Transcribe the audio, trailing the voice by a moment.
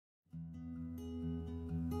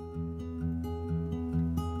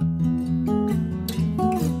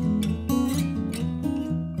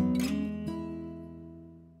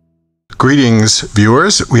Greetings,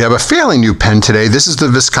 viewers. We have a fairly new pen today. This is the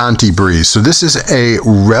Visconti Breeze. So this is a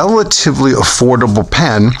relatively affordable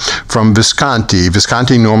pen from Visconti.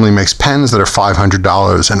 Visconti normally makes pens that are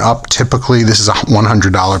 $500 and up. Typically, this is a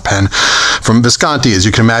 $100 pen from Visconti. As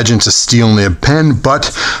you can imagine, it's a steel nib pen,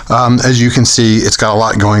 but as you can see, it's got a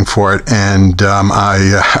lot going for it, and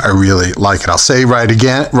I really like it. I'll say right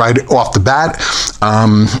off the bat,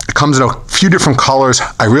 it comes in a few different colors.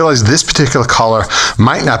 I realize this particular color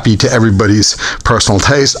might not be to everybody's personal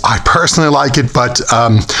taste. I personally like it, but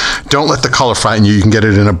don't let the color frighten you. You can get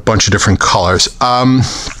it in a bunch of different colors.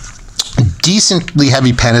 Decently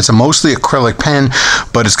heavy pen. It's a mostly acrylic pen,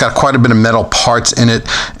 but it's got quite a bit of metal parts in it,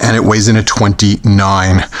 and it weighs in at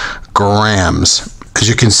 29 grams. As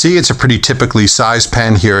you can see, it's a pretty typically sized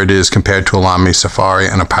pen. Here it is compared to a Lamy Safari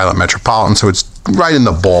and a Pilot Metropolitan, so it's right in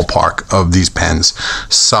the ballpark of these pens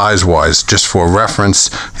size-wise. Just for reference,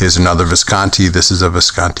 here's another Visconti. This is a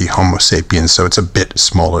Visconti Homo Sapiens, so it's a bit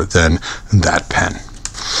smaller than that pen.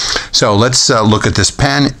 So let's look at this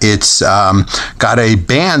pen. It's got a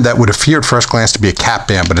band that would appear at first glance to be a cap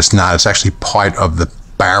band, but it's not. It's actually part of the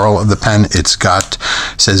barrel of the pen. It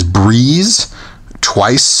says Breeze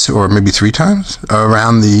twice or maybe 3 times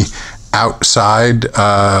around the outside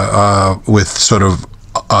with sort of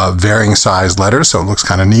varying size letters, so it looks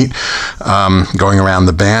kind of neat going around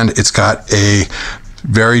the band. It's got a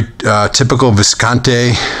very typical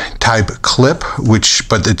Visconti type clip,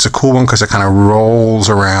 but it's a cool one because it kind of rolls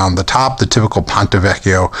around the top, the typical Ponte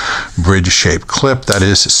Vecchio bridge shaped clip that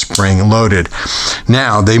is spring loaded.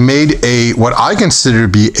 Now, they made what I consider to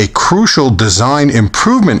be a crucial design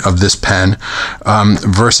improvement of this pen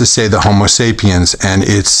versus, say, the Homo Sapiens, and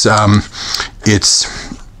it's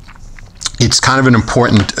kind of an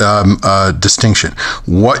important distinction.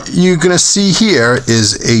 What you're going to see here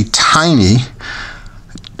is a tiny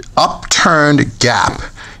upturned gap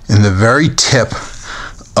in the very tip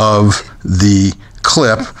of the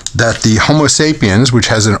clip that the Homo Sapiens, which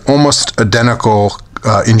has an almost identical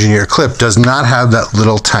engineered clip, does not have that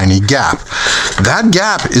little tiny gap. That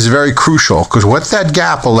gap is very crucial because what that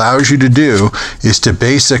gap allows you to do is to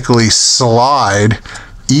basically slide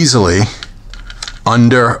easily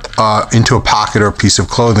into a pocket or a piece of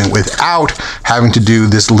clothing without having to do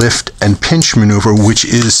this lift and pinch maneuver, which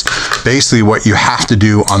is basically what you have to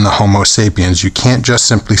do on the Homo Sapiens. You can't just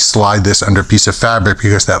simply slide this under a piece of fabric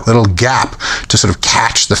because that little gap to sort of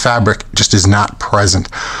catch the fabric just is not present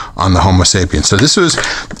on the Homo Sapiens. So this was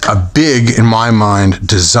a big, in my mind,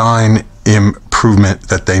 design improvement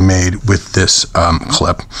that they made with this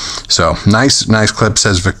clip. So nice clip,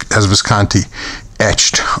 has Visconti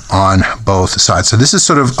etched on both sides. So this is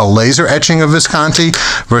sort of a laser etching of Visconti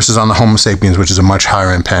versus on the Homo Sapiens, which is a much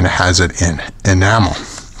higher end pen. It has it in enamel.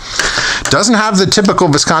 Doesn't have the typical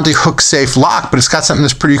Visconti hook safe lock, but it's got something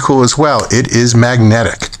that's pretty cool as well. It is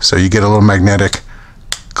magnetic, so you get a little magnetic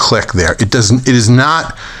click there. It is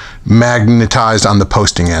not magnetized on the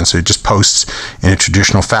posting end, so it just posts in a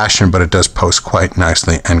traditional fashion, but it does post quite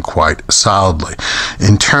nicely and quite solidly.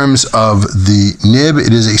 In terms of the nib,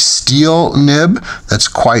 it is a steel nib that's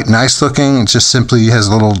quite nice looking. It just simply has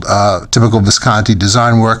a little typical Visconti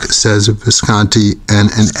design work. It says Visconti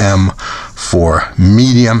and an M for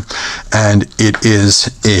medium, and it is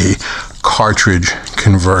a cartridge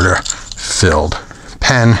converter filled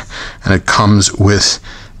pen, and it comes with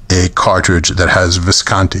a cartridge that has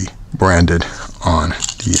Visconti branded on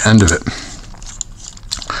the end of it.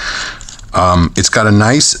 It's got a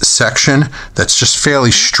nice section that's just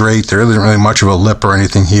fairly straight. There isn't really much of a lip or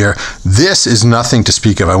anything here. This is nothing to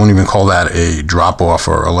speak of. I wouldn't even call that a drop off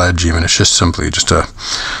or a ledge even. It's just simply just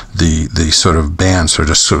the sort of band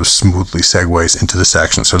just sort of smoothly segues into the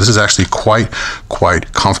section. So this is actually quite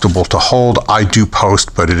comfortable to hold. I do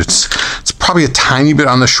post, but it's probably a tiny bit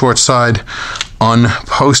on the short side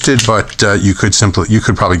unposted, but you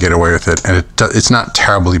could probably get away with it, and it's not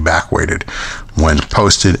terribly back weighted when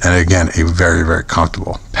posted, and again, a very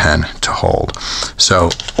comfortable pen to hold. So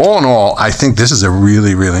all in all, I think this is a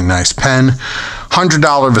really nice pen.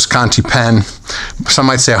 $100 Visconti pen. Some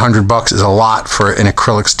might say $100 is a lot for an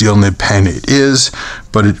acrylic steel nib pen. It is,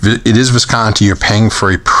 but it is Visconti. You're paying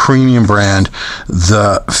for a premium brand.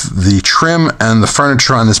 The trim and the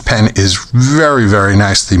furniture on this pen is very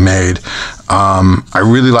nicely made. I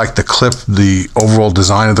really like the clip, the overall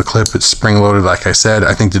design of the clip. It's spring-loaded, like I said.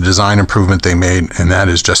 I think the design improvement they made, and that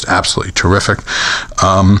is just absolutely terrific.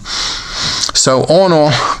 So all in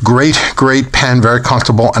all, great pen, very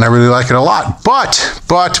comfortable, and I really like it a lot. But,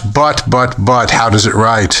 how does it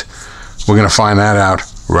write? We're going to find that out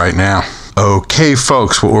right now. Okay,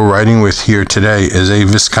 folks, what we're writing with here today is a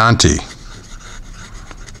Visconti.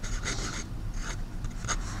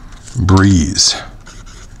 Breeze.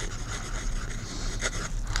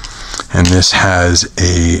 And this has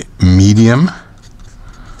a medium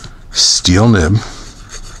steel nib.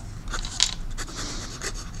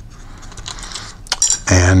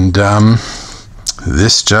 And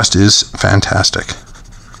this just is fantastic.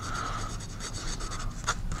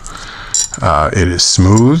 It is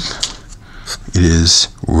smooth. It is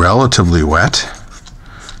relatively wet.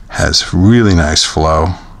 Has really nice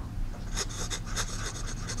flow.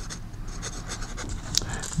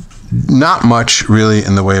 Not much really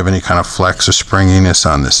in the way of any kind of flex or springiness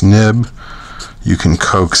on this nib. You can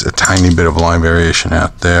coax a tiny bit of line variation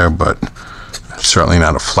out there, but certainly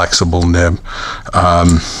not a flexible nib.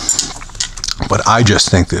 But I just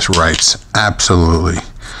think this writes absolutely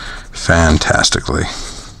fantastically.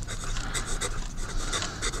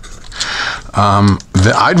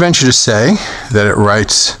 I'd venture to say that it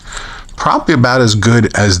writes probably about as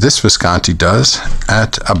good as this Visconti does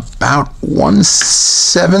at about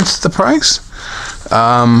 1/7 the price.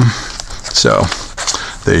 So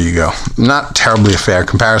there you go. Not terribly a fair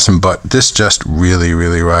comparison, but this just really,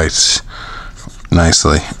 really writes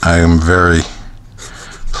nicely. I am very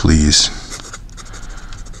pleased.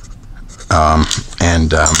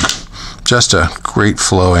 Just a great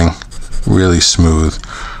flowing, really smooth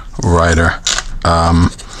writer.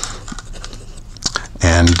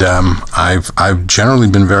 I've generally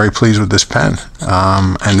been very pleased with this pen.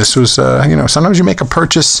 And this was, you know, sometimes you make a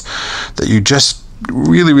purchase that you just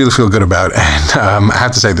really, really feel good about. And I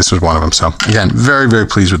have to say this was one of them. So again, very, very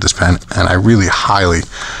pleased with this pen. And I really highly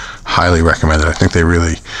recommend it. I think they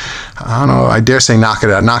really, I don't know, I dare say knocked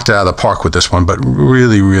it out of the park with this one, but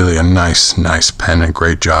really, really a nice pen and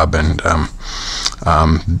great job. And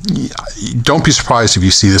don't be surprised if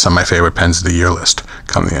you see this on my favorite pens of the year list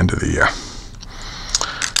come the end of the year.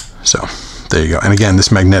 So there you go. And again,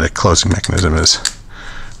 this magnetic closing mechanism is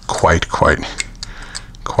quite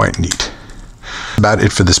neat. About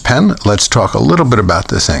it for this pen. Let's talk a little bit about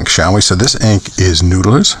this ink, shall we? So this ink is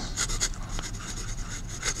Noodler's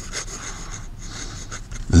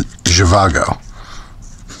Zhivago.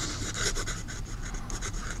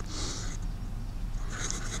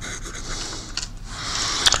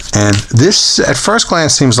 And this, at first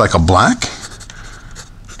glance, seems like a black.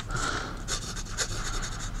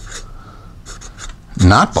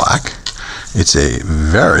 Not black. It's a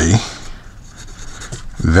very,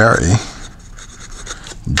 very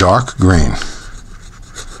dark green.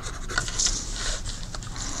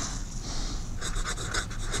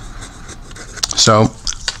 So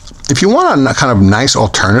if you want a kind of nice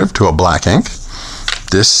alternative to a black ink,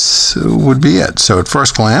 this would be it. So at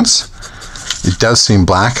first glance, it does seem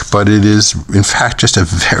black, but it is in fact just a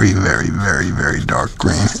very, very, very, very dark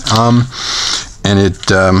green. And it,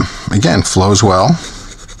 again, flows well.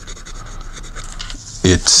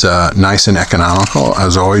 It's nice and economical.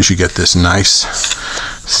 As always, you get this nice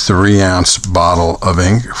 3-ounce bottle of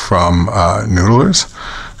ink from Noodler's.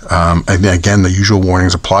 Again, the usual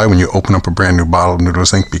warnings apply when you open up a brand new bottle of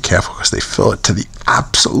Noodler's ink. Be careful because they fill it to the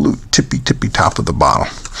absolute tippy top of the bottle.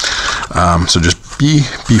 So just be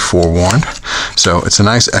forewarned. So it's a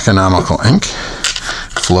nice economical ink,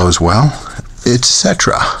 flows well,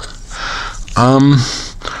 etc.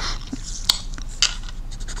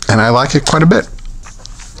 And I like it quite a bit.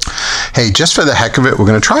 Hey, just for the heck of it, we're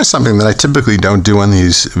going to try something that I typically don't do in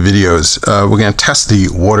these videos. We're going to test the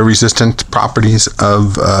water-resistant properties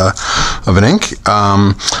of an ink.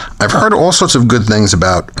 I've heard all sorts of good things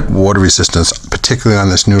about water resistance, particularly on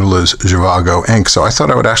this Noodler's Zhivago ink, so I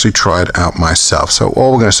thought I would actually try it out myself. So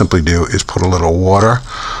all we're going to simply do is put a little water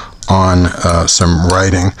on some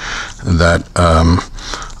writing that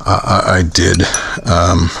I did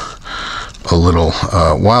a little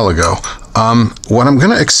while ago. What I'm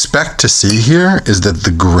going to expect to see here is that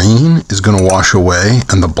the green is going to wash away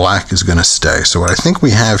and the black is going to stay. So what I think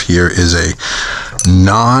we have here is a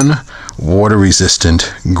non-water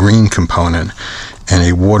resistant green component and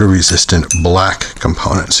a water resistant black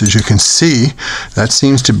component. So as you can see, that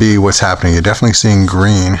seems to be what's happening. You're definitely seeing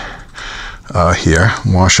green here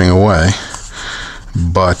washing away,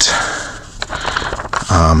 but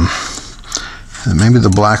maybe the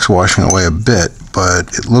black's washing away a bit,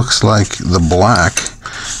 but it looks like the black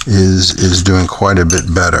is doing quite a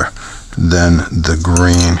bit better than the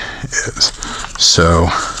green is. So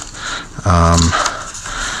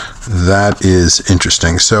that is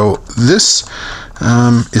interesting. So this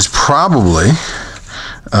is probably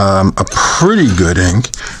a pretty good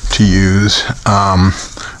ink to use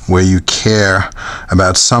where you care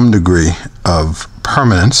about some degree of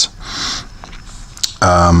permanence.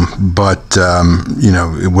 You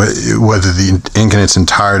know, whether the ink in its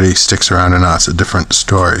entirety sticks around or not is a different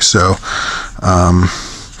story. So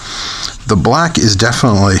the black is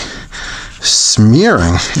definitely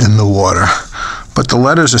smearing in the water, but the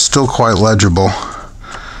letters are still quite legible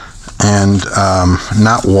and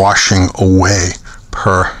not washing away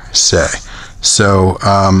per se. So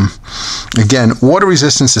again, water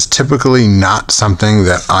resistance is typically not something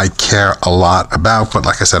that I care a lot about, but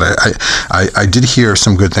like I said, I did hear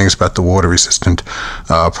some good things about the water resistant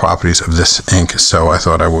properties of this ink, so I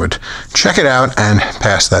thought I would check it out and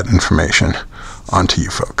pass that information on to you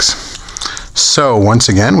folks. So once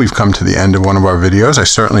again, we've come to the end of one of our videos. I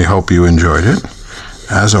certainly hope you enjoyed it.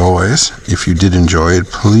 As always, if you did enjoy it,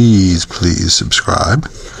 please subscribe,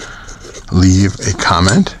 leave a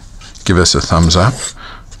comment, give us a thumbs up,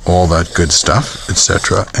 all that good stuff,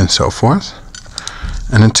 etc. and so forth.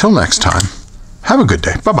 And until next time, have a good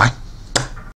day. Bye-bye.